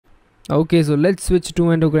Okay, so let's switch to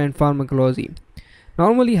endocrine pharmacology.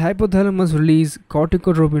 Normally, hypothalamus release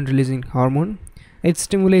corticotropin releasing hormone. It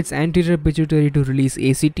stimulates anterior pituitary to release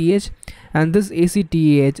ACTH, and this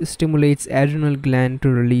ACTH stimulates adrenal gland to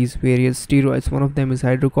release various steroids. One of them is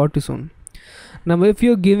hydrocortisone. Now, if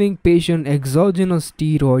you're giving patient exogenous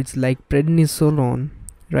steroids like prednisolone,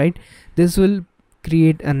 right, this will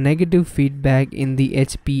create a negative feedback in the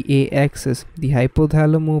HPA axis, the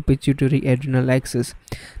hypothalamo pituitary adrenal axis.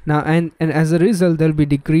 Now, and as a result, there will be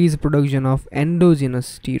decreased production of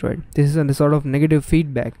endogenous steroid. This is a sort of negative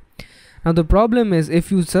feedback. Now the problem is,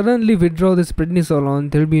 if you suddenly withdraw this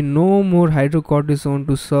prednisolone, there will be no more hydrocortisone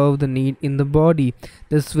to serve the need in the body.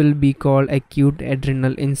 This will be called acute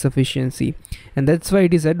adrenal insufficiency, and that's why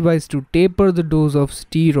it is advised to taper the dose of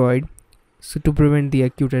steroid to prevent the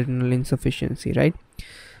acute adrenal insufficiency, right?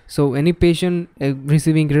 So any patient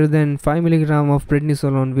receiving greater than 5 mg of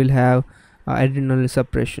prednisolone will have adrenal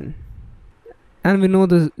suppression, and we know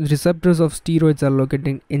the receptors of steroids are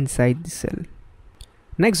located inside the cell.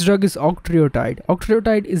 Next drug is octreotide.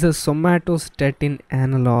 Octreotide is a somatostatin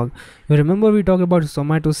analog. You remember we talked about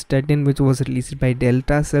somatostatin, which was released by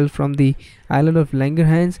delta cells from the island of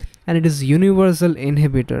Langerhans, and it is universal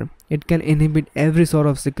inhibitor. It can inhibit every sort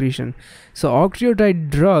of secretion. So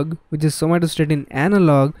octreotide drug, which is somatostatin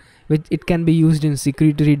analog, which it can be used in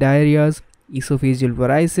secretory diarrheas, esophageal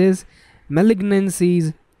varices,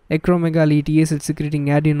 malignancies, acromegaly, TSH secreting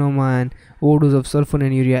adenoma, and overdose of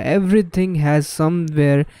sulfonylurea. Everything has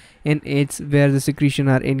somewhere in it where the secretion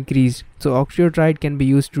are increased. So octreotide can be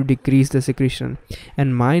used to decrease the secretion.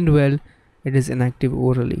 And mind well, it is inactive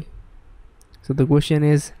orally. So the question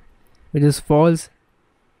is, which is false?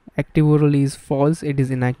 Active orally is false. It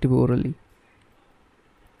is inactive orally.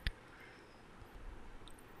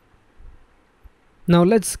 Now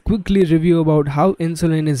let's quickly review about how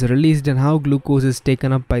insulin is released and how glucose is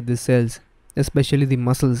taken up by the cells, especially the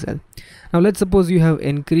muscle cell. Now let's suppose you have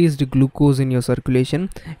increased glucose in your circulation.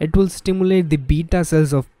 It will stimulate the beta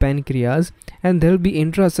cells of pancreas, and there will be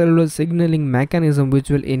intracellular signaling mechanism which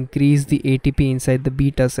will increase the ATP inside the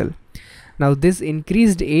beta cell. Now this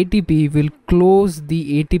increased ATP will close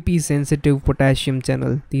the ATP sensitive potassium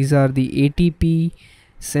channel. These are the ATP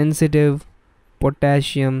sensitive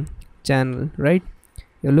potassium channel, right?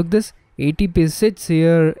 You look, this ATP sits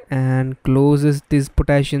here and closes this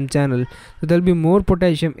potassium channel, so there'll be more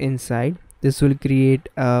potassium inside. This will create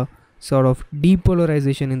a sort of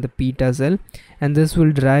depolarization in the beta cell, and this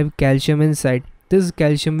will drive calcium inside. This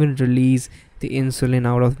calcium will release the insulin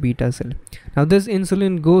out of beta cell. Now this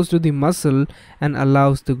insulin goes to the muscle and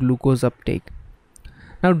allows the glucose uptake.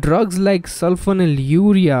 Now drugs like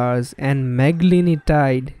sulfonylureas and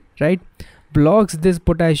meglinetide, right, blocks this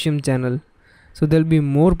potassium channel. So there will be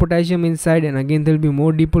more potassium inside, and again there will be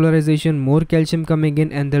more depolarization, more calcium coming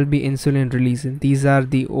in, and there will be insulin release. These are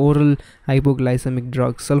the oral hypoglycemic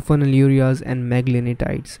drugs, sulfonylureas and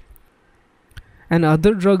meglinetides. And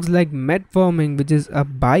other drugs like metformin, which is a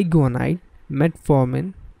biguanide,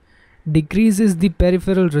 metformin decreases the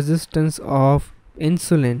peripheral resistance of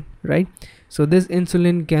insulin, right? So this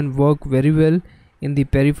insulin can work very well in the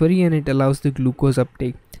periphery, and it allows the glucose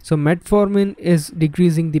uptake. So metformin is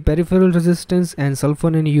decreasing the peripheral resistance, and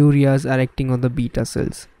sulfonylureas are acting on the beta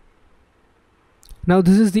cells. Now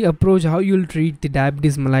this is the approach how you'll treat the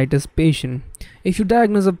diabetes mellitus patient. If you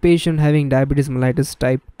diagnose a patient having diabetes mellitus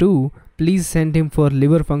type 2, please send him for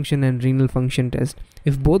liver function and renal function test.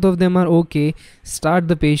 If both of them are okay, start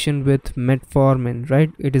the patient with metformin,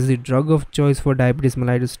 right? It is the drug of choice for diabetes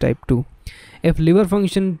mellitus type 2. If liver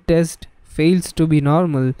function test fails to be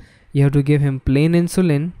normal, you have to give him plain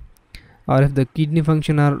insulin, or if the kidney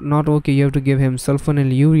function are not okay, you have to give him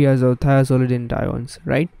sulfonylureas or thiazolidinediones,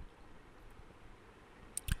 right?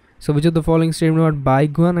 So which of the following statement about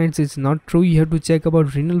biguanides is not true? You have to check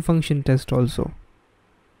about renal function test also.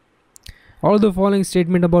 All the following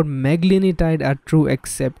statement about meglinetide are true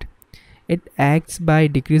except it acts by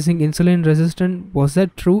decreasing insulin resistance. Was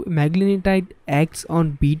that true? Meglinetide acts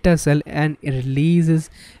on beta cell and releases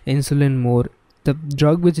insulin more. The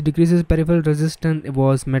drug which decreases peripheral resistance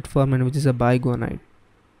was metformin, which is a biguanide.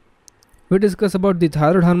 We discuss about the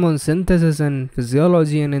thyroid hormone synthesis and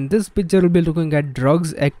physiology, and in this picture we'll be looking at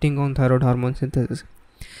drugs acting on thyroid hormone synthesis.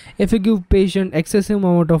 If you give patient excessive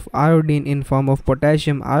amount of iodine in form of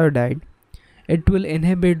potassium iodide, it will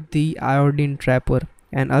inhibit the iodine trapper,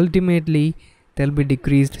 and ultimately there will be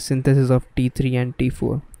decreased synthesis of T3 and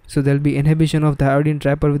T4. So there will be inhibition of the iodine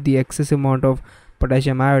trapper with the excessive amount of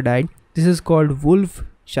potassium iodide. This is called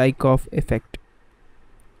Wolff-Chaikoff effect.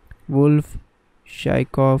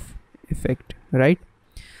 Wolff-Chaikoff effect, right?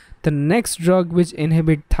 The next drug which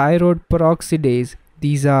inhibit thyroid peroxidase,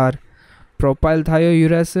 these are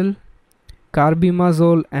propylthiouracil,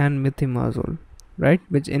 carbimazole and methimazole, right,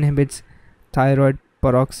 which inhibits thyroid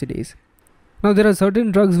peroxidase. Now there are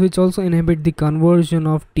certain drugs which also inhibit the conversion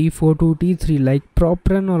of T4 to T3 like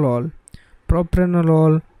propranolol,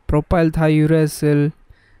 propylthiouracil,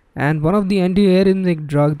 and one of the antiarrhythmic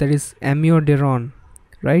drug, that is amiodarone,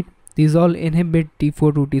 right? These all inhibit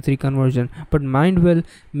T4 to T3 conversion, but mind well,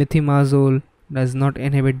 methimazole does not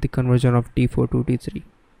inhibit the conversion of T4 to T3.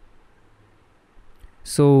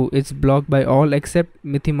 So it's blocked by all except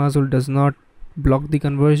methimazole does not block the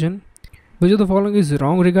conversion. Which of the following is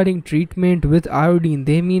wrong regarding treatment with iodine?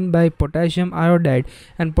 They mean by potassium iodide,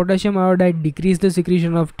 and potassium iodide decrease the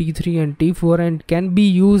secretion of T3 and T4 and can be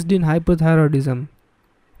used in hypothyroidism,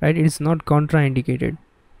 right? It is not contraindicated.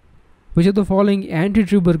 Which of the following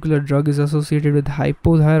anti-tubercular drug is associated with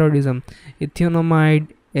hypothyroidism? Ethionamide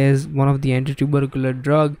is one of the anti-tubercular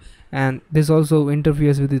drug, and this also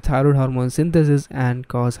interferes with the thyroid hormone synthesis and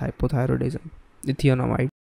cause hypothyroidism. Ethionamide.